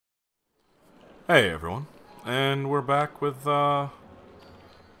Hey everyone, and we're back with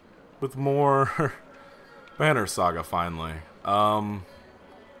more Banner Saga finally.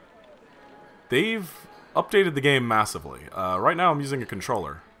 They've updated the game massively. Right now I'm using a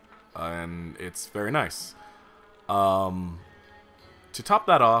controller, and it's very nice. To top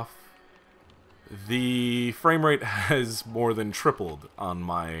that off, the frame rate has more than tripled on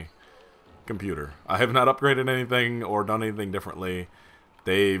my computer. I have not upgraded anything or done anything differently.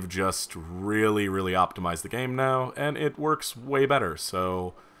 They've just really optimized the game now, and it works way better.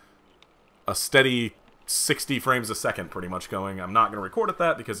 So, a steady 60 frames a second pretty much going. I'm not going to record at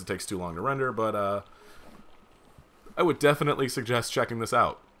that because it takes too long to render, but I would definitely suggest checking this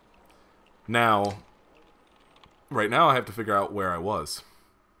out. Now, right now I have to figure out where I was,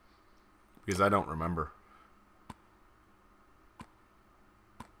 because I don't remember.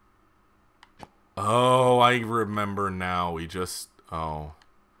 Oh, I remember now. Oh,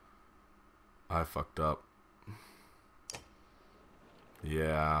 I fucked up.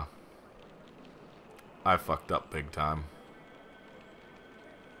 Yeah. I fucked up big time.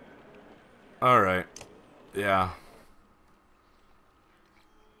 Alright. Yeah.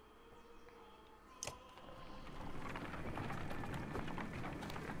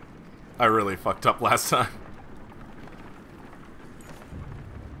 I really fucked up last time.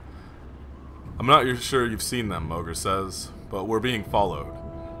 I'm not sure you've seen them, Mogre says, but we're being followed.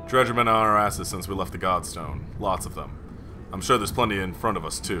 Dredge have been on our asses since we left the Godstone. Lots of them. I'm sure there's plenty in front of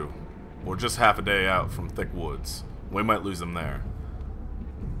us, too. We're just half a day out from thick woods. We might lose them there.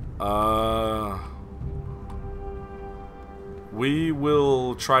 We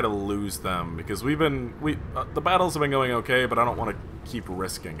will try to lose them, because the battles have been going okay, but I don't want to keep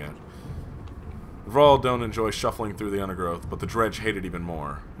risking it. The Vrall don't enjoy shuffling through the undergrowth, but the Dredge hate it even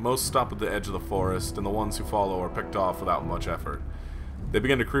more. Most stop at the edge of the forest, and the ones who follow are picked off without much effort. They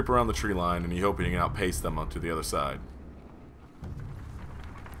begin to creep around the tree line, and you hope you can outpace them onto the other side.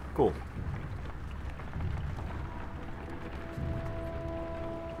 Cool.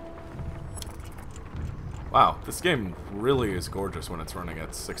 Wow, this game really is gorgeous when it's running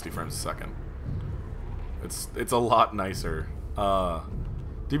at 60 frames a second. It's a lot nicer.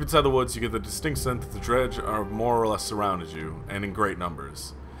 Deep inside the woods, you get the distinct sense that the Dredge are more or less surrounded you, and in great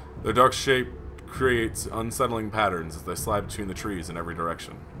numbers. Their dark shape creates unsettling patterns as they slide between the trees in every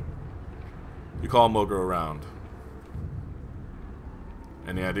direction. You call Mogre around.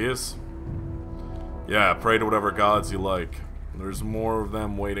 Any ideas? Yeah, pray to whatever gods you like. There's more of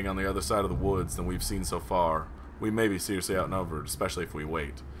them waiting on the other side of the woods than we've seen so far. We may be seriously outnumbered, especially if we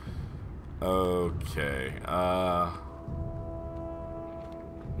wait. Okay,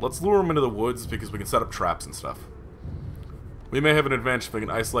 let's lure them into the woods because we can set up traps and stuff. We may have an advantage if we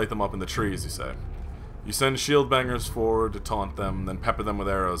can isolate them up in the trees, you say. You send shield bangers forward to taunt them, then pepper them with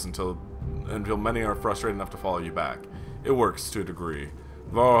arrows until many are frustrated enough to follow you back. It works to a degree.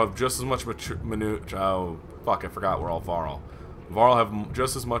 Varl have just as much oh, fuck, I forgot we're all Varl. Varl have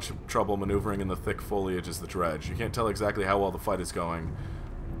just as much trouble maneuvering in the thick foliage as the Dredge. You can't tell exactly how well the fight is going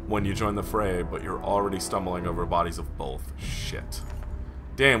when you join the fray, but you're already stumbling over bodies of both. Shit.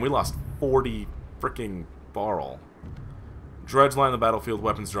 Damn, we lost 40 freaking Varl. Dredge line the battlefield,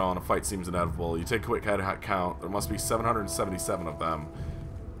 weapons drawn, a fight seems inevitable. You take a quick head count, there must be 777 of them.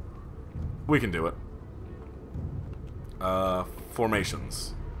 We can do it.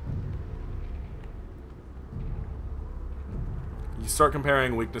 Formations. You start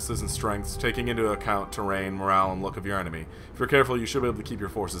comparing weaknesses and strengths, taking into account terrain, morale, and look of your enemy. If you're careful, you should be able to keep your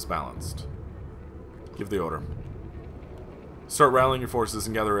forces balanced. Give the order. Start rallying your forces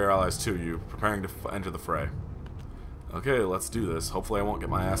and gather your allies to you, preparing to enter the fray. Okay, let's do this. Hopefully I won't get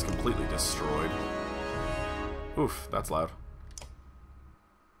my ass completely destroyed. Oof, that's loud.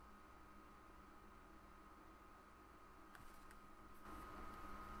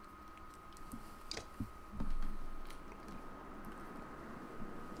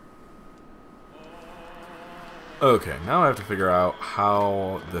 Okay, now I have to figure out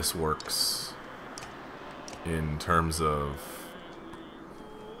how this works in terms of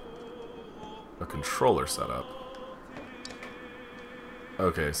a controller setup.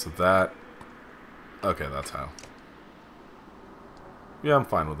 Okay, so that... Okay, that's how. Yeah, I'm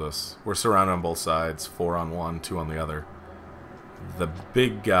fine with this. We're surrounded on both sides, 4 on one, 2 on the other. The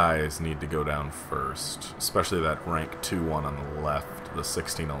big guys need to go down first, especially that rank 2 one on the left, the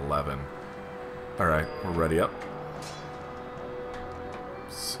 1611. Alright, we're ready up.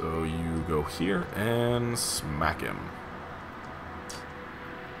 So you go here and smack him.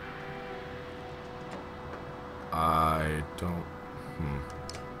 I don't...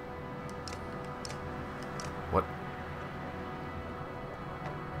 What?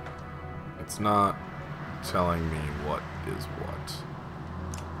 It's not telling me what is what.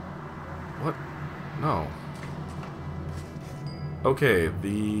 What? No. Okay,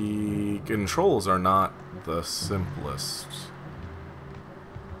 the controls are not the simplest.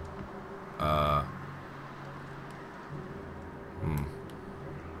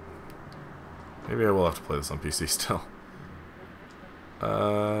 Maybe I will have to play this on PC still.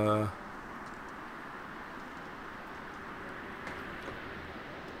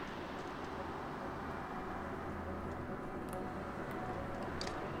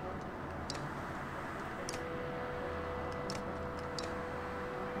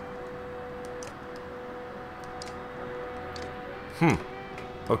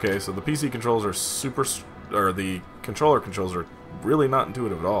 Okay, so the PC controls are or the controller controls are really not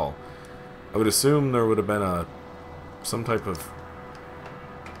intuitive at all. I would assume there would have been some type of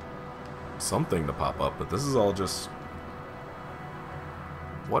something to pop up, but this is all just...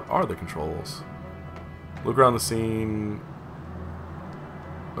 What are the controls? Look around the scene.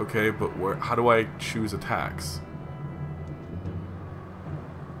 Okay, but where? How do I choose attacks?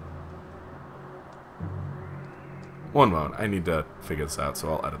 One moment, I need to figure this out,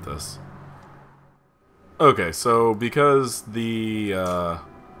 so I'll edit this. Okay, so because the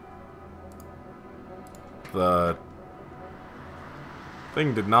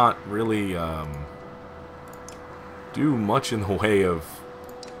thing did not really do much in the way of...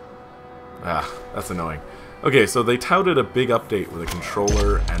 that's annoying. Okay, so they touted a big update with a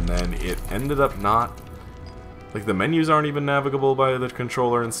controller, and then it ended up not... Like, the menus aren't even navigable by the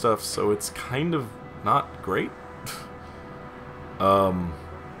controller and stuff, so it's kind of not great. I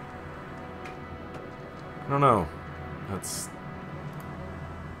don't know. That's...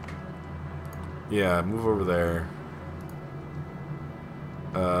 Yeah, move over there.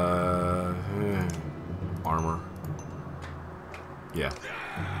 Armor. Yeah.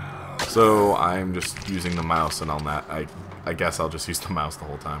 So I'm just using the mouse, and on that, I guess I'll just use the mouse the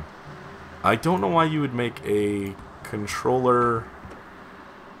whole time. I don't know why you would make a controller...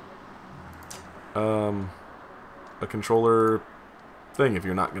 a controller thing if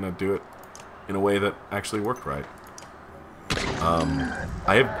you're not gonna do it in a way that actually worked right.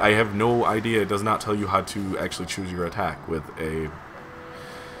 I have no idea. It does not tell you how to actually choose your attack with the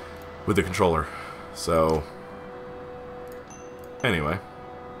controller. So anyway,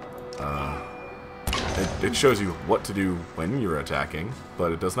 it shows you what to do when you're attacking,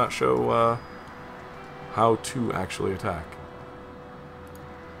 but it does not show how to actually attack.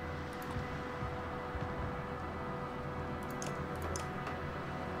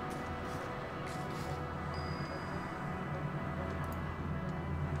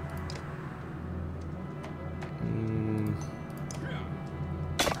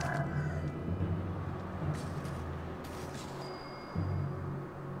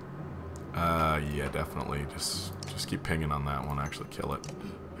 Yeah, definitely. Just keep pinging on that one. Actually, kill it.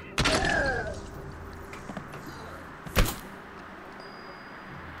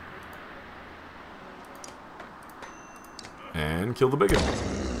 And kill the big one.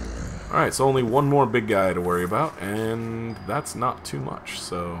 Alright, so only one more big guy to worry about, and that's not too much,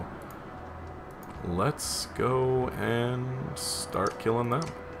 so let's go and start killing them.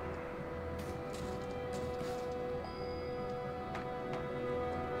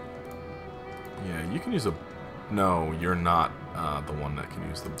 Yeah, you can use a... No, you're not the one that can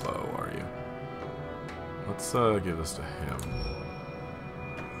use the bow, are you? Let's give this to him.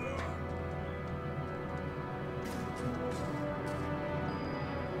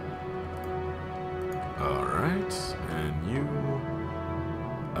 Alright, and you...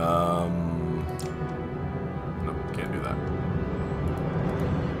 Nope, can't do that.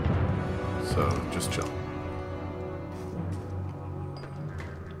 So, just chill.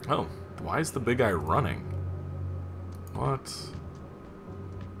 Oh, why is the big guy running? What?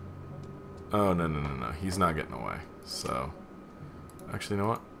 Oh, no. He's not getting away. So, actually, you know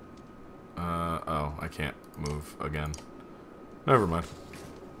what? Oh, I can't move again. Never mind.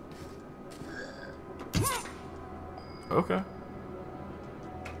 Okay.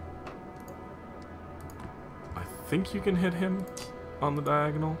 I think you can hit him on the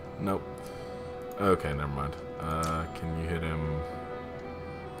diagonal? Nope. Okay, never mind. Can you hit him?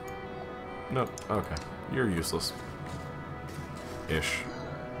 Nope. Okay. You're useless. Ish.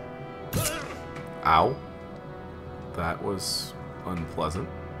 Ow. That was unpleasant.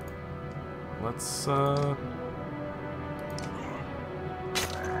 Let's,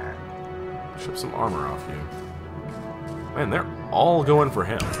 ship some armor off you. Man, they're all going for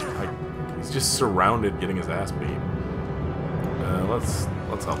him. Like, he's just surrounded, getting his ass beat. Let's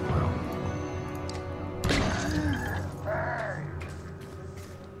help him out.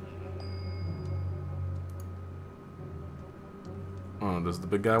 Oh, does the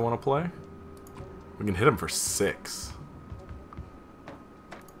big guy want to play? We can hit him for 6.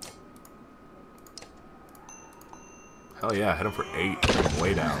 Hell yeah, hit him for 8. Hit him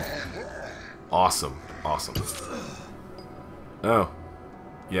way down. Awesome. Awesome. Oh.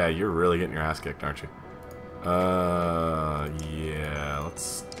 Yeah, you're really getting your ass kicked, aren't you? Yeah,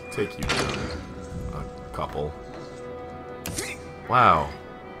 let's take you down a couple. Wow.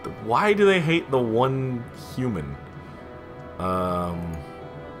 Why do they hate the one human?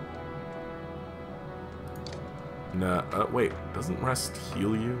 No, wait, doesn't rest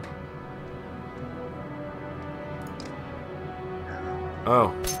heal you?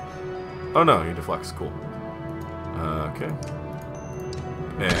 Oh. Oh no, he deflects, cool. Okay.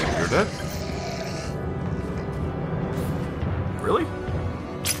 And you're dead? Really?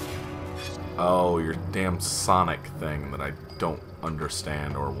 Oh, your damn Sonic thing that I don't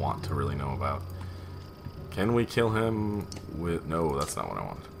understand or want to really know about. Can we kill him with... No, that's not what I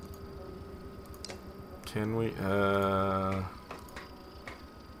wanted. Can we,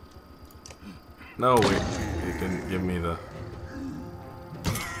 No, wait. It didn't give me the...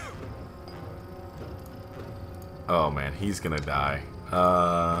 Oh, man. He's gonna die.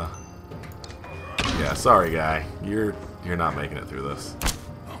 Yeah, sorry, guy. You're not making it through this.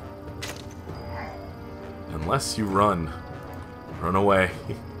 Unless you run. Run away.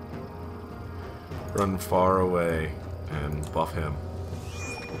 Run far away and buff him.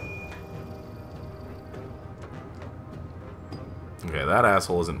 Okay, that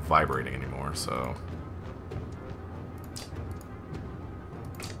asshole isn't vibrating anymore, so...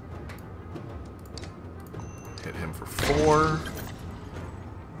 Hit him for 4.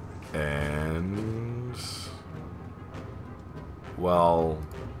 And... Well,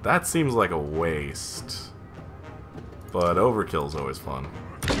 that seems like a waste. But overkill's always fun.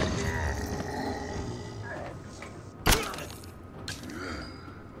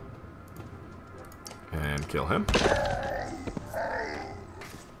 And kill him.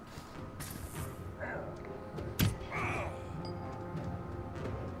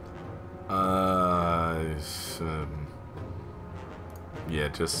 Yeah,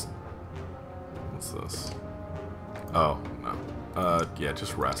 just... What's this? Oh, no. Yeah,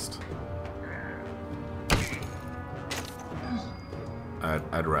 just rest.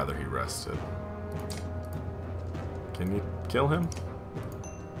 I'd rather he rested. Can you kill him?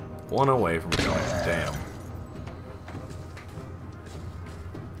 1 away from killing him. Damn.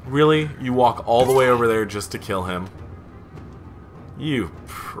 Really? You walk all the way over there just to kill him? You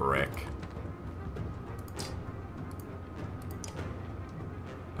prick.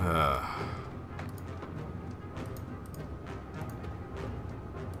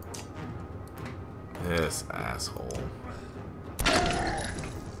 This asshole.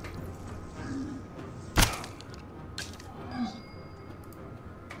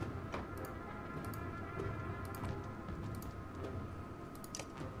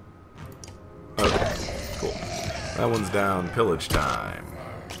 Okay, cool. That one's down. Pillage time.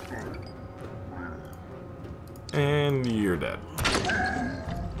 And you're dead.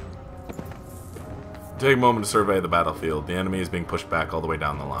 Take a moment to survey the battlefield. The enemy is being pushed back all the way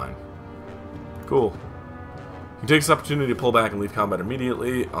down the line. Cool. You take this opportunity to pull back and leave combat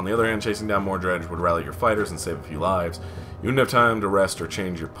immediately. On the other hand, chasing down more dredge would rally your fighters and save a few lives. You wouldn't have time to rest or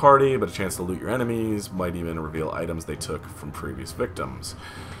change your party, but a chance to loot your enemies, might even reveal items they took from previous victims.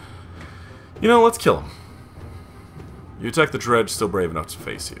 You know, let's kill them. You attack the dredge, still brave enough to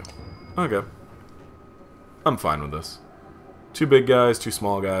face you. Okay. I'm fine with this. 2 big guys, 2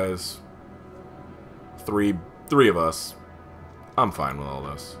 small guys. Three of us. I'm fine with all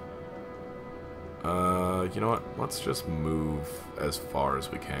this. You know what? Let's just move as far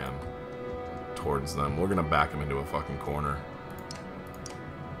as we can towards them. We're gonna back them into a fucking corner.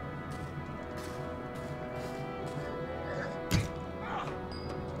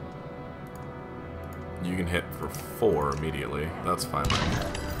 You can hit for 4 immediately. That's fine.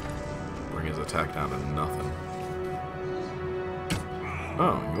 Bring his attack down to nothing.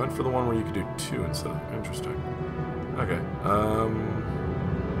 Oh, you went for the one where you could do 2 instead of... Interesting. Okay,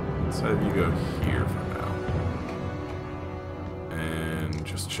 let's have you go here for now. And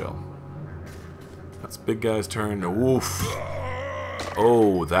just chill. That's big guy's turn. Oof.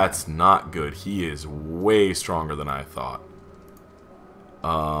 Oh, that's not good. He is way stronger than I thought.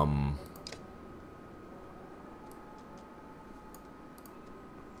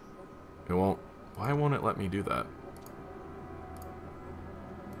 It won't... Why won't it let me do that?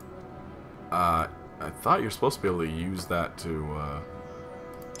 I thought you're supposed to be able to use that to,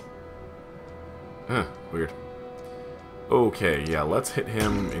 weird. Okay, yeah, let's hit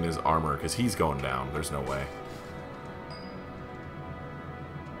him in his armor, because he's going down. There's no way.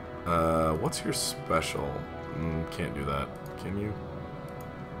 What's your special? Can't do that. Can you?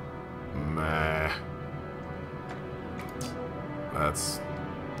 Meh. That's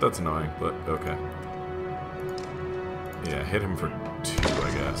annoying, but okay. Yeah, hit him for 2,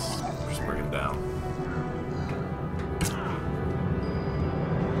 I guess. Just bring him down.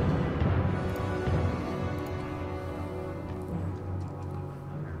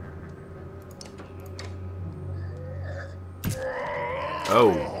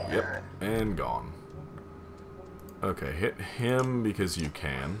 Oh, yep, and gone. Okay, hit him because you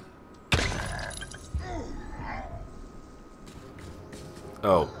can.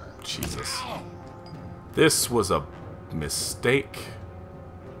 Oh, Jesus. This was a mistake.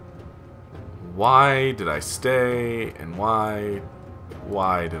 Why did I stay? And why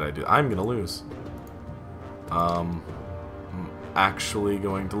did I do... I'm gonna lose. I'm actually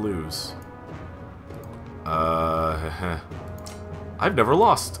going to lose. I've never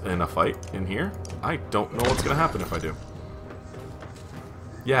lost in a fight in here. I don't know what's gonna happen if I do.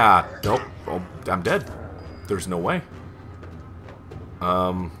 Yeah, nope. Oh, I'm dead. There's no way.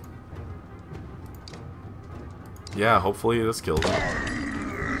 Yeah, hopefully this kills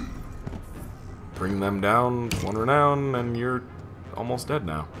them. Bring them down, 1 renown, and you're almost dead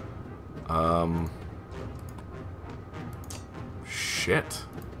now. Shit.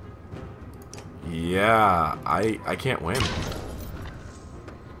 Yeah, I can't win.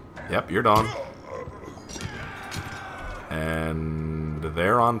 Yep, you're done. And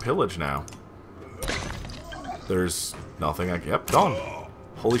they're on pillage now. There's nothing I can... Yep, done.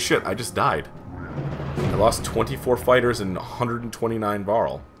 Holy shit, I just died. I lost 24 fighters and 129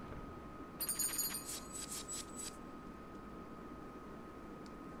 Varl.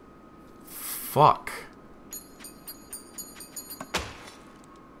 Fuck.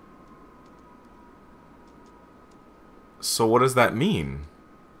 So what does that mean?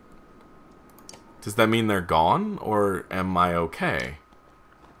 Does that mean they're gone, or am I okay?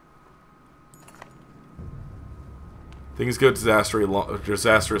 Things go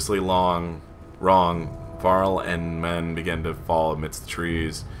disastrously wrong. Varl and men begin to fall amidst the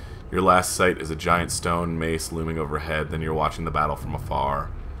trees. Your last sight is a giant stone mace looming overhead. Then you're watching the battle from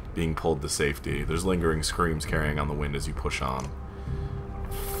afar, being pulled to safety. There's lingering screams carrying on the wind as you push on.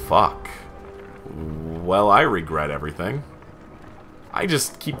 Fuck. Well, I regret everything. I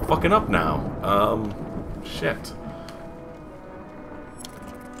just keep fucking up now. Shit.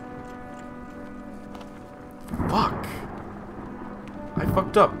 Fuck. I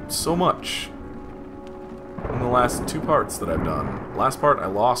fucked up so much in the last 2 parts that I've done. Last part, I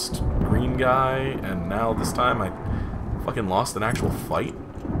lost green guy, and now this time I fucking lost an actual fight.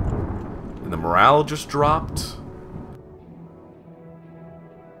 And the morale just dropped.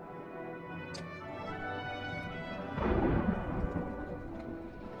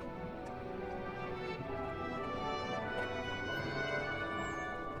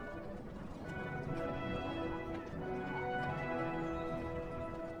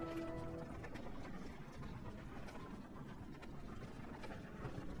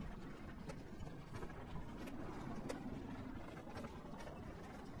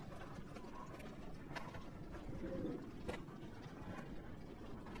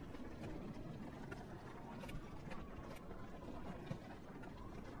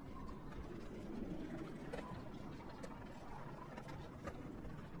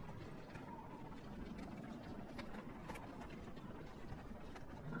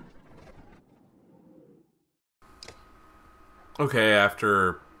 Okay,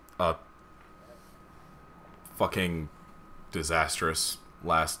 after a fucking disastrous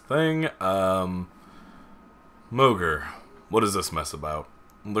last thing, Mogre, what is this mess about?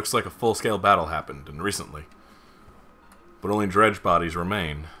 It looks like a full-scale battle happened, and recently. But only dredge bodies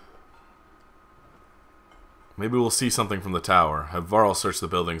remain. Maybe we'll see something from the tower. Have Varl search the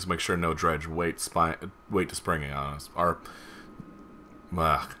buildings, make sure no dredge wait to spring on us.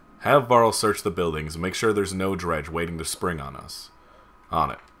 Have Varl search the buildings and make sure there's no dredge waiting to spring on us. On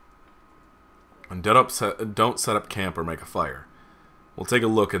it. And don't set up camp or make a fire. We'll take a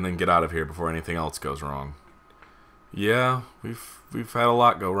look and then get out of here before anything else goes wrong. Yeah, we've had a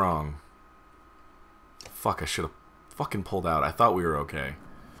lot go wrong. Fuck, I should have fucking pulled out. I thought we were okay.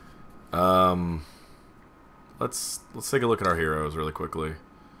 Let's take a look at our heroes really quickly.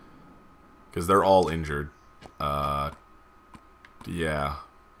 Because they're all injured. Yeah.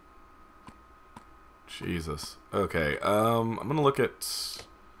 Jesus. Okay, I'm gonna look at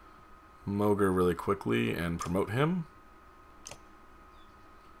Mogre really quickly and promote him.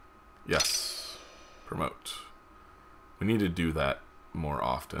 Yes. Promote. We need to do that more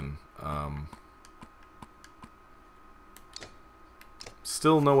often.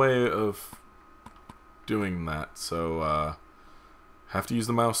 still no way of doing that, so have to use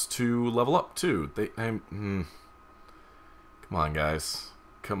the mouse to level up too. Come on, guys,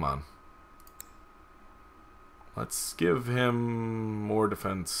 come on. Let's give him more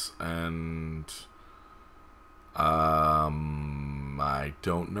defense and I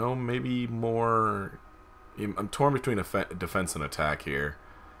don't know, maybe more. I'm torn between defense and attack here.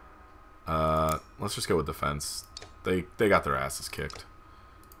 Let's just go with defense. They got their asses kicked.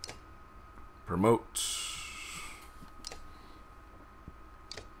 Promote.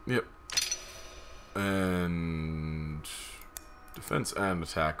 Yep. And defense and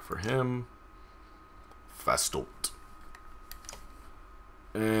attack for him. Fastelt.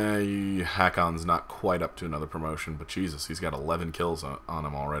 Hakon's not quite up to another promotion, but Jesus, he's got 11 kills on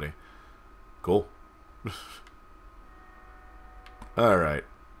him already. Cool. Alright.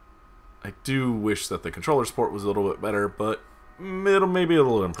 I do wish that the controller support was a little bit better, but maybe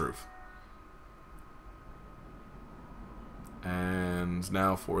it'll improve. And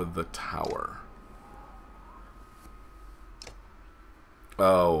now for the tower.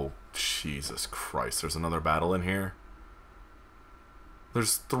 Oh, Jesus Christ. There's another battle in here.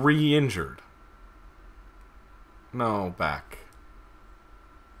 There's 3 injured. No, back.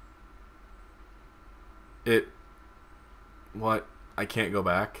 What? I can't go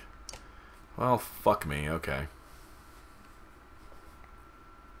back? Well, fuck me. Okay.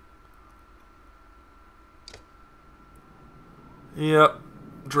 Yep.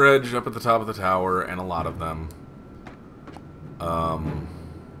 Dredge up at the top of the tower, and a lot of them.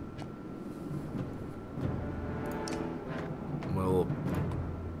 We'll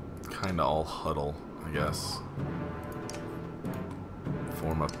kinda all huddle, I guess.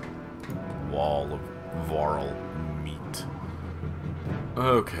 Form a wall of Varl meat.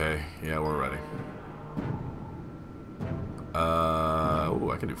 Okay, yeah, we're ready.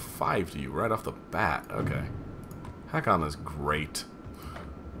 Ooh, I can do 5 to you right off the bat. Okay. Hakon is great.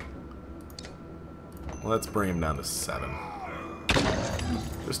 Let's bring him down to 7.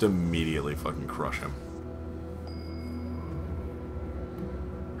 Just immediately fucking crush him.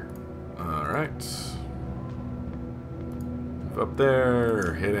 Alright. Up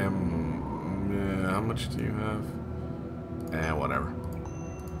there, hit him. How much do you have? Whatever.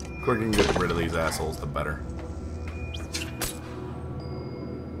 The quicker you can get rid of these assholes, the better.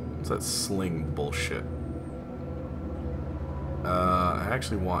 What's that sling bullshit? I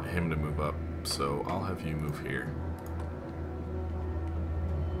actually want him to move up, so I'll have you move here.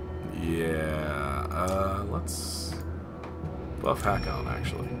 Yeah, let's buff Hakon,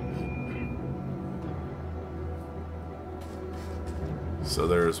 actually. So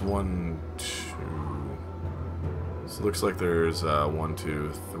there's 1, 2... So it looks like there's 1,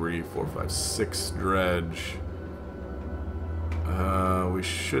 2, 3, 4, 5, 6 dredge. We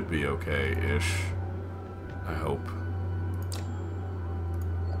should be okay-ish. I hope.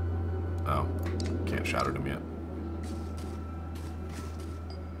 Oh, can't shout at him yet.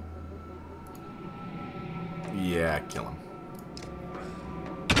 Yeah, kill him.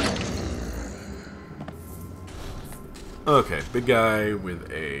 Okay, big guy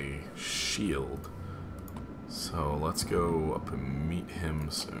with a shield. So let's go up and meet him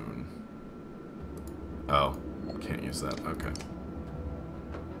soon. Oh, can't use that. Okay.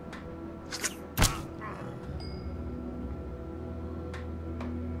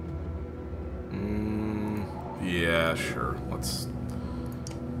 Yeah, sure. Let's...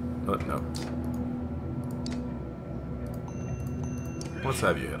 no. Let's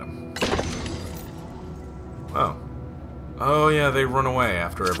have you hit him. Oh. Oh, yeah, they run away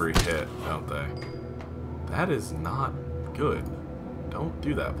after every hit, don't they? That is not good. Don't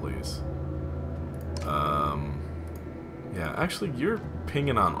do that, please. Yeah, actually, you're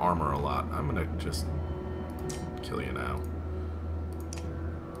pinging on armor a lot. I'm gonna just kill you now.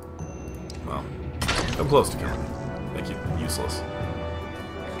 Well, I'm close to killing you. Thank you. Useless.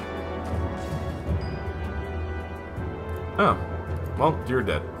 Oh. Well, you're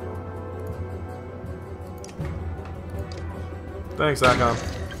dead. Thanks, Hakon.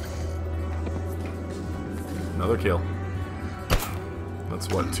 Another kill. That's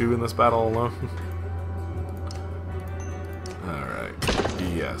what, 2 in this battle alone? Alright.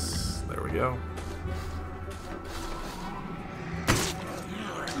 Yes. There we go.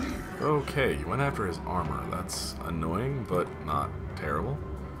 Okay, you went after his armor. That's annoying, but not terrible.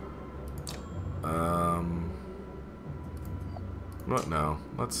 What? No.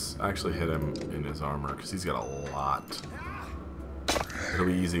 Let's actually hit him in his armor, because he's got a lot. It'll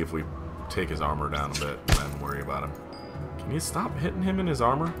be easy if we take his armor down a bit and then worry about him. Can you stop hitting him in his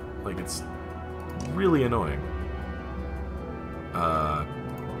armor? Like, it's really annoying.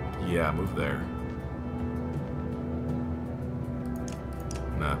 Yeah, move there.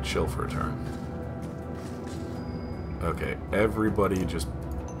 Nah, chill for a turn. Okay, everybody just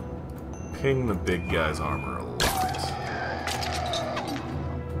ping the big guy's armor a lot.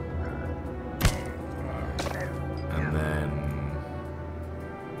 And then...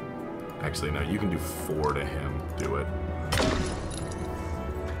 Actually, no, you can do 4 to him. Do it.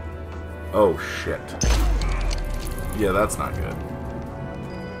 Oh, shit. Yeah, that's not good.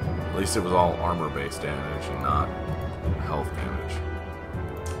 At least it was all armor-based damage and not health damage.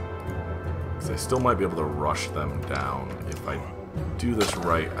 Because I still might be able to rush them down. If I do this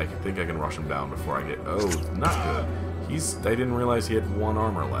right, I think I can rush them down before I get... Oh, not good. I didn't realize he had 1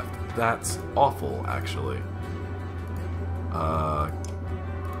 armor left. That's awful, actually.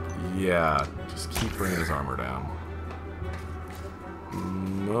 Yeah, just keep bringing his armor down.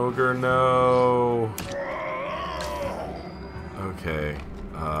 Ogre, no! Okay,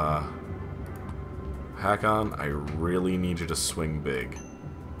 Hakon, I really need you to swing big.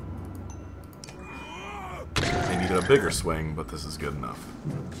 I needed a bigger swing, but this is good enough.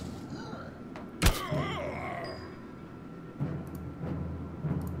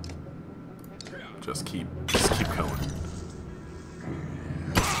 Just keep going.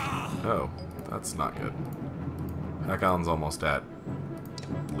 Oh, that's not good. Hakon's almost at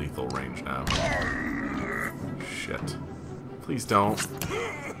lethal range now. Shit. Please don't.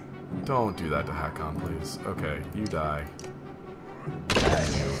 Don't do that to Hakon, please. Okay, you die.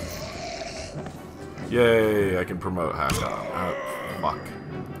 Yay, I can promote Hakon. Oh, fuck.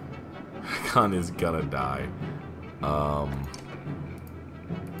 Hakon is gonna die.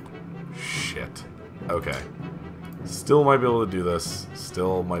 Shit. Okay. Still might be able to do this.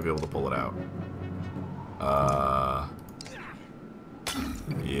 Still might be able to pull it out.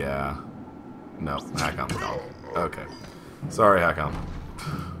 Yeah. No, Hakon's gone. Okay. Sorry, Hakon.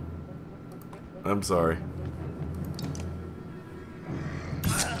 I'm sorry.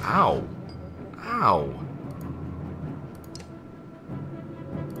 Ow. Ow.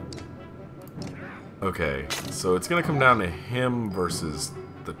 Okay, so it's gonna come down to him versus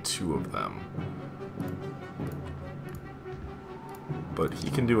the 2 of them. But he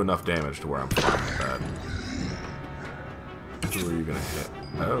can do enough damage to where I'm fine with that. Who are you gonna hit?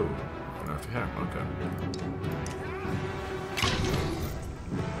 Oh, going after him. Okay.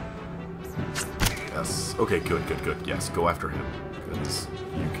 Yes. Okay, good. Yes, go after him. Because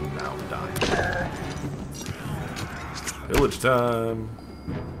you can now die. Village time!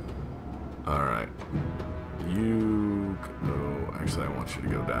 Alright. You... Oh, actually, I want you to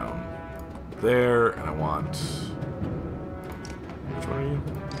go down there, and I want... Which one are you?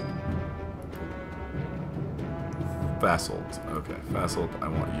 Fasselt. Okay, Fasselt, I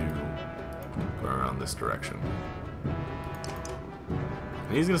want you going around this direction.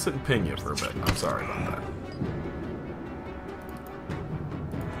 And he's gonna sit and ping you for a bit. I'm sorry about that.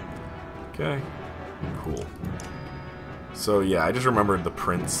 Okay. Cool. So yeah, I just remembered the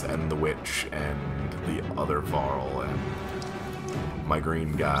Prince and the Witch and the other Varl and my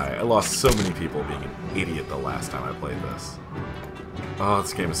green guy. I lost so many people being an idiot the last time I played this. Oh,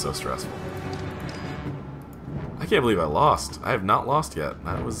 this game is so stressful. I can't believe I lost. I have not lost yet.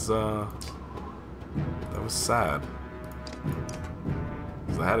 That was sad.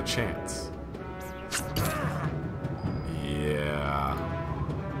 Because I had a chance. Yeah.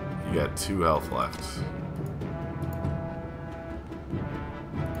 You got 2 health left.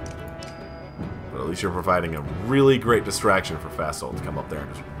 But at least you're providing a really great distraction for Fasselt to come up there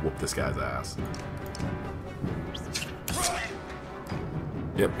and just whoop this guy's ass.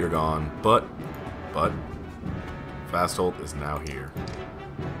 Yep, you're gone. But Fasselt is now here.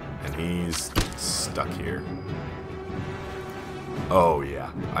 And he's stuck here. Oh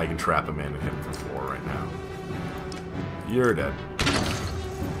yeah, I can trap him in and hit him for 4 right now. You're dead.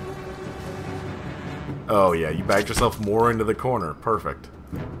 Oh yeah, you backed yourself more into the corner. Perfect.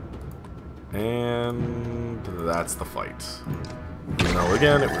 And that's the fight. Even though,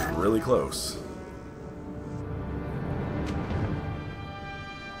 again, it was really close.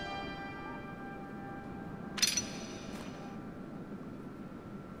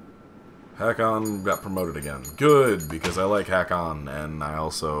 Hakon got promoted again. Good, because I like Hakon, and I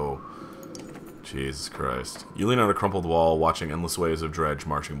also... Jesus Christ. You lean on a crumpled wall, watching endless waves of dredge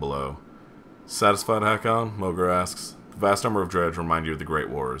marching below. Satisfied, Hakon? Mogr asks. The vast number of dredge remind you of the Great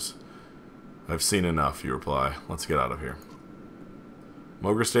Wars. I've seen enough, you reply. Let's get out of here.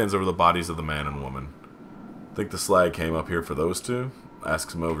 Mogr stands over the bodies of the man and woman. Think the slag came up here for those 2?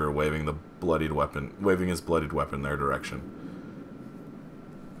 Asks Mogr, waving his bloodied weapon in their direction.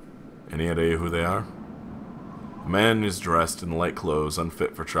 Any idea who they are? The man is dressed in light clothes,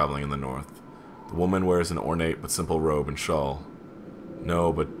 unfit for traveling in the north. The woman wears an ornate but simple robe and shawl.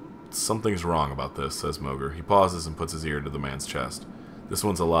 No, but something's wrong about this, says Moger. He pauses and puts his ear to the man's chest. This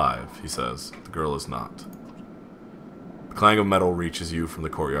one's alive, he says. The girl is not. The clang of metal reaches you from the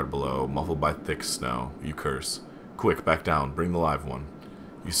courtyard below, muffled by thick snow. You curse. Quick, back down. Bring the live one.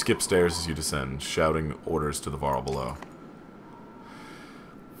 You skip stairs as you descend, shouting orders to the Varl below.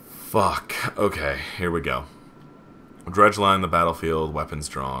 Fuck. Okay, here we go. Dredge line the battlefield, weapons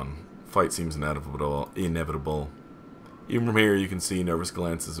drawn. Fight seems inevitable. Even from here, you can see nervous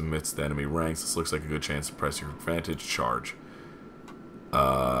glances amidst the enemy ranks. This looks like a good chance to press your advantage. Charge.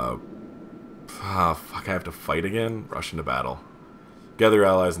 Fuck, I have to fight again? Rush into battle. Gather your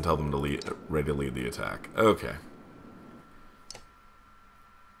allies and tell them to ready to lead the attack. Okay.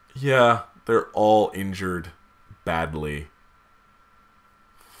 Yeah, they're all injured badly.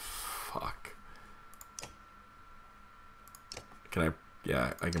 Fuck. Can I...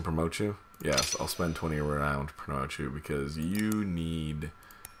 Yeah, I can promote you? Yes, I'll spend 20 around to promote you because you need...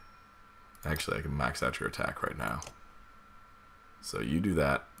 Actually, I can max out your attack right now. So you do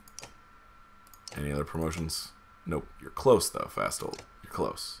that. Any other promotions? Nope. You're close, though, Fastold. You're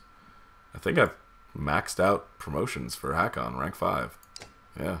close. I think I've maxed out promotions for Hakon, rank 5.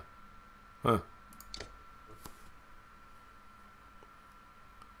 Yeah. Huh.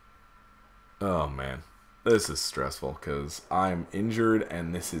 Oh, man. This is stressful, because I'm injured,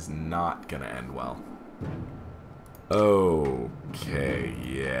 and this is not going to end well. Okay,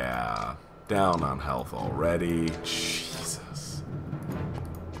 yeah. Down on health already. Jesus.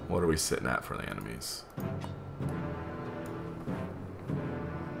 What are we sitting at for the enemies?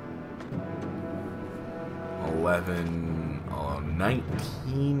 Oh,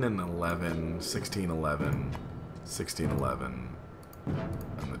 19 and 11, 16, 11, 16, 11.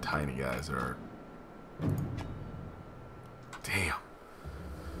 And the tiny guys are... Damn.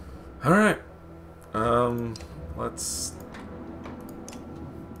 Alright. Let's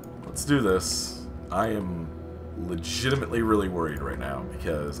do this. I am legitimately really worried right now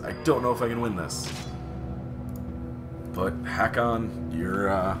because I don't know if I can win this. But Hakon,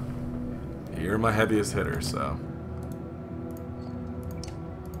 you're my heaviest hitter, so.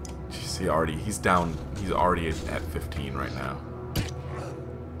 Jeez, he's already at 15 right now.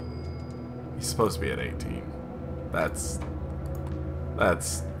 He's supposed to be at 18. That's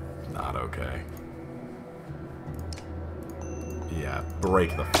not okay. Yeah,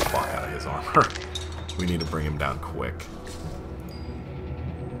 break the fuck out of his armor. We need to bring him down quick.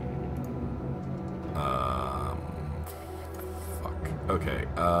 Fuck. Okay,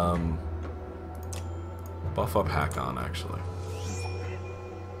 buff up Hakon, actually.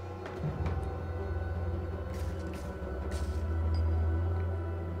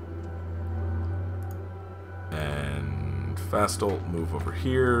 And Fastolt, move over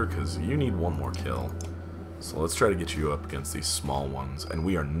here, because you need one more kill. So let's try to get you up against these small ones, and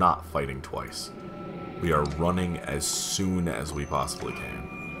we are not fighting twice. We are running as soon as we possibly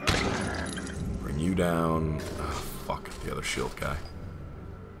can. Bring you down. Oh, fuck, the other shield guy.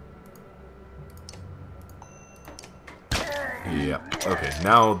 Yep. Okay,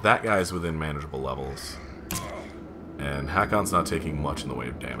 now that guy's within manageable levels. And Hakon's not taking much in the way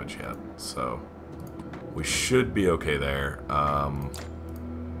of damage yet, so we should be okay there.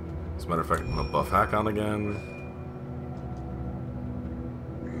 As a matter of fact, I'm going to buff Hakon again.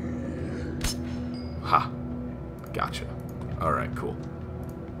 Ha! Gotcha. Alright, cool.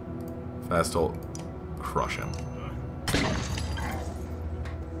 Fast ult. Crush him.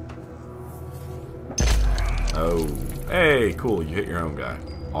 Oh. Hey, cool. You hit your own guy.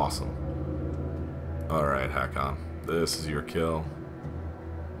 Awesome. Alright, Hakon. This is your kill.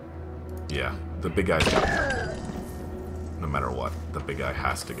 Yeah, the big guy's got to go. No matter what, the big guy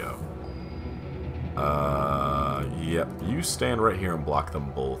has to go. Yep. You stand right here and block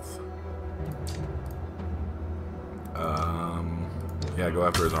them both. Yeah, go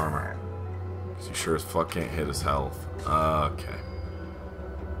after his armor. Because you sure as fuck can't hit his health. Okay.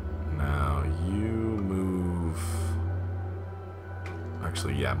 Now, you move...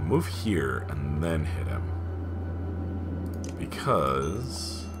 Actually, yeah, move here and then hit him.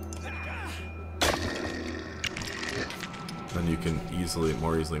 Because... then you can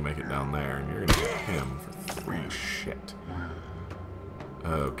more easily make it down there, and you're gonna hit him for 3 shit.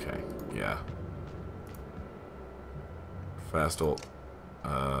 Okay, yeah. Fast ult.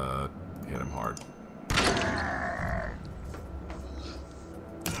 Hit him hard.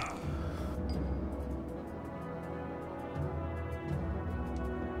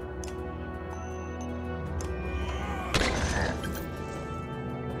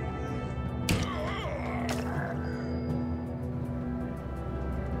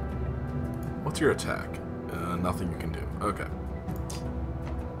 What's your attack? Nothing you can do. Okay.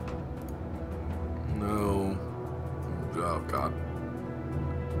 No. Oh, God.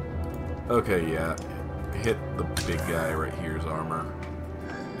 Okay, yeah. Hit the big guy right here's armor.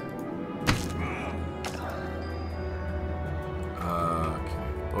 Okay.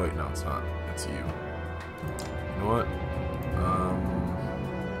 Oh, wait, no, it's not. It's you. You know what?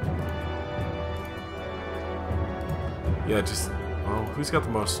 Yeah, just... Well, who's got the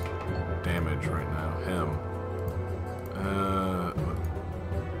most damage right now? Him.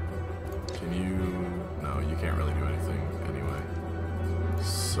 Can you... No, you can't really do anything anyway.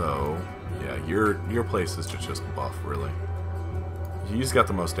 So, yeah, your place is just buff, really. He's got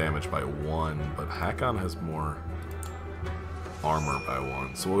the most damage by 1, but Hakon has more armor by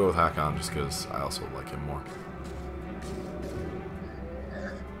 1. So we'll go with Hakon just because I also like him more.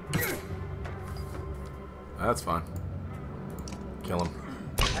 That's fine. Kill him.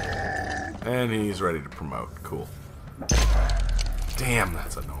 And he's ready to promote. Cool. Damn,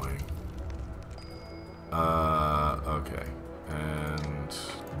 that's annoying. Okay. And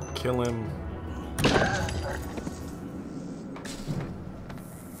kill him.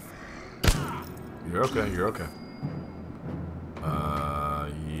 You're okay, you're okay.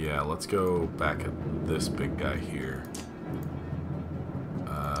 Yeah, let's go back at this big guy here.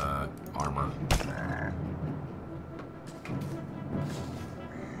 Armor.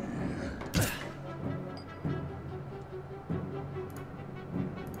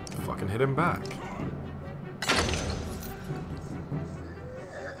 Fucking hit him back.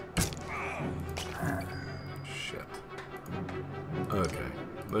 Shit. Okay.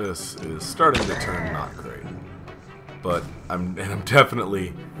 This is starting to turn not great. But I'm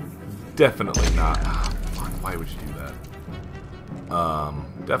definitely not. Ah, fuck, why would you do that?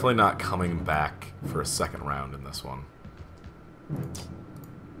 Definitely not coming back for a second round in this one.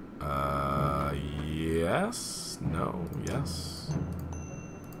 Yes, no, yes.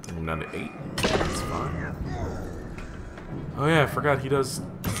 I'm down to 8. That's fine. Oh yeah, I forgot he does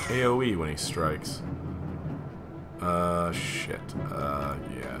AoE when he strikes. Shit.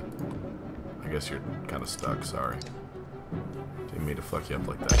 Yeah. I guess you're kind of stuck. Sorry. Didn't mean to fuck you up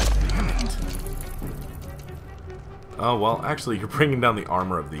like that. Damn it. Oh, well, actually, you're bringing down the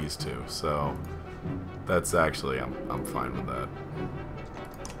armor of these two, so that's actually, I'm fine with that.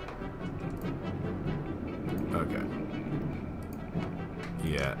 Okay.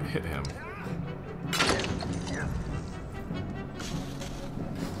 Yeah, hit him.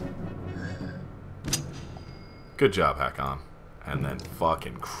 Good job, Hakon. And then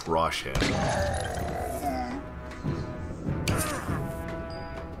fucking crush him.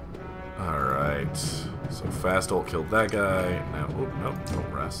 Alright. So fast ult killed that guy. Now, oh, no,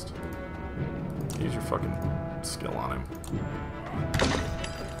 don't rest. Use your fucking skill on him.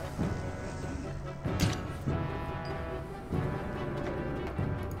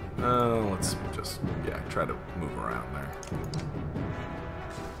 Let's just, yeah, try to move around there.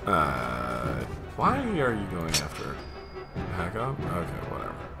 Why are you going after Hakon? Okay,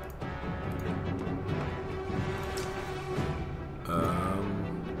 whatever.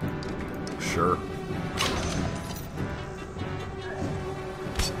 Sure.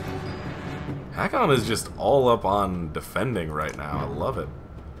 Hakon is just all up on defending right now. I love it.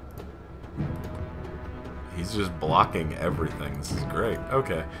 He's just blocking everything. This is great.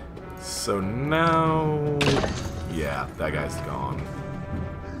 Okay. So now... Yeah, that guy's gone.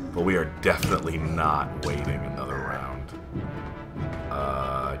 But we are definitely not waiting another round.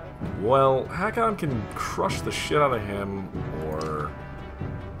 Well, Hakon can crush the shit out of him, or...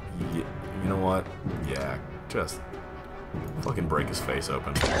 You know what? Yeah, just fucking break his face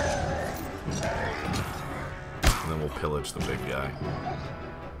open. And then we'll pillage the big guy.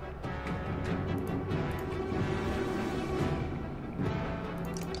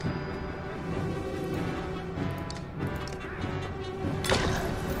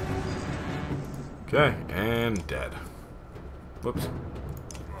 Okay, and dead. Whoops.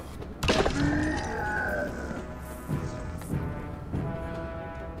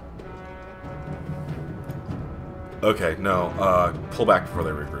 Okay, no, pull back before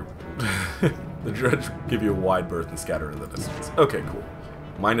they regroup. The dredge give you a wide berth and scatter in the distance. Okay, cool.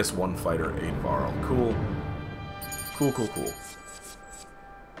 -1 fighter, 8 Varl. Cool. Cool, cool, cool.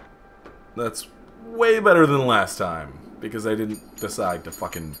 That's way better than last time, because I didn't decide to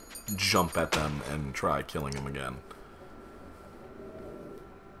fucking jump at them and try killing them again.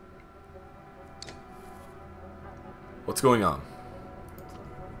 What's going on?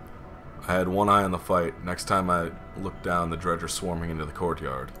 I had one eye on the fight. Next time I looked down, the dredge are swarming into the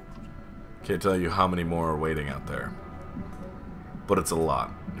courtyard. Can't tell you how many more are waiting out there. But it's a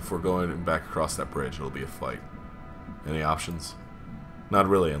lot. If we're going back across that bridge, it'll be a fight. Any options? Not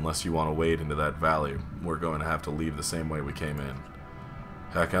really, unless you want to wade into that valley. We're going to have to leave the same way we came in.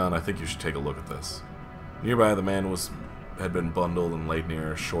 Hakon, I think you should take a look at this. Nearby, the man had been bundled and laid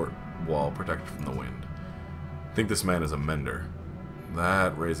near a short wall protected from the wind. I think this man is a mender.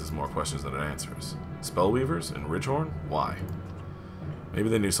 That raises more questions than it answers. Spellweavers in Ridgehorn? Why? Maybe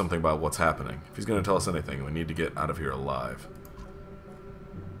they knew something about what's happening. If he's going to tell us anything, we need to get out of here alive.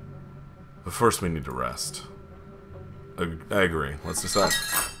 But first we need to rest. I agree. Let's decide.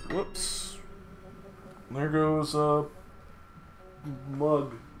 Whoops. There goes a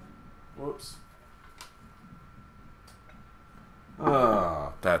mug. Whoops.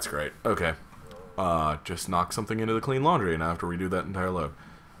 Ah, that's great. Okay. Just knock something into the clean laundry and I have to redo that entire load.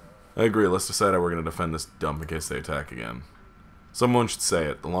 I agree. Let's decide how we're going to defend this dump in case they attack again. Someone should say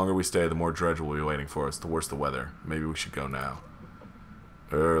it. The longer we stay, the more dredge will be waiting for us, the worse the weather. Maybe we should go now.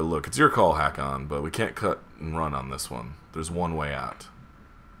 Look, it's your call, Hakon, but we can't cut and run on this one. There's one way out.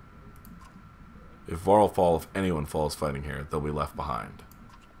 If Varl fall, if anyone falls fighting here, they'll be left behind.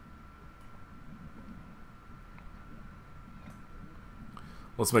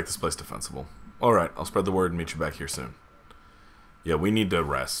 Let's make this place defensible. Alright, I'll spread the word and meet you back here soon. Yeah, we need to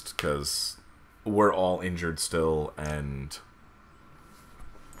rest, because we're all injured still, and...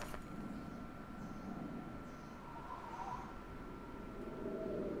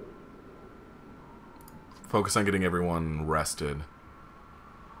 Focus on getting everyone rested.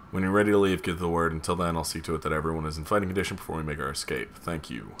 When you're ready to leave, give the word. Until then, I'll see to it that everyone is in fighting condition before we make our escape. Thank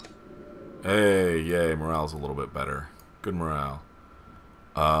you. Hey, yay, morale's a little bit better. Good morale.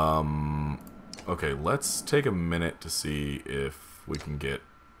 Okay, let's take a minute to see if we can get...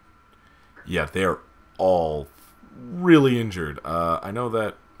 Yeah, they're all really injured. I know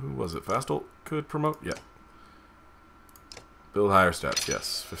that... Who was it? Fastel could promote? Yeah. Build higher stats.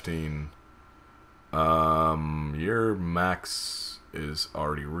 Yes, 15... your max is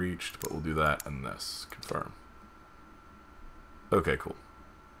already reached, but we'll do that and this. Confirm. Okay, cool.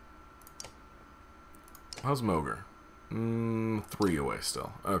 How's Mogre? 3 away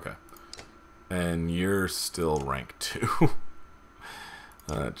still. Okay. And you're still rank 2.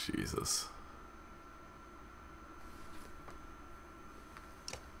 Ah, Jesus.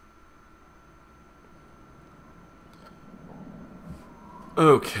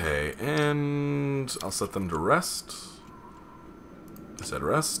 Okay, and I'll set them to rest. I said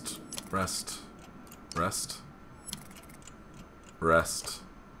rest, rest, rest, rest.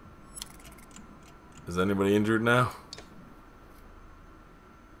 Is anybody injured now?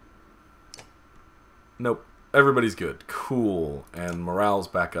 Nope. Everybody's good. Cool. And morale's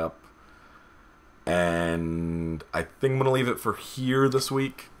back up. And I think I'm going to leave it for here this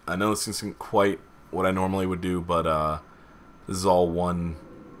week. I know this isn't quite what I normally would do, but this is all one...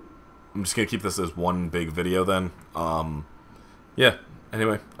 I'm just going to keep this as one big video then. Yeah.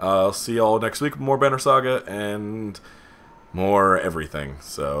 Anyway, I'll see y'all next week with more Banner Saga and more everything.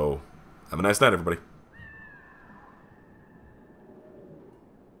 So, have a nice night, everybody.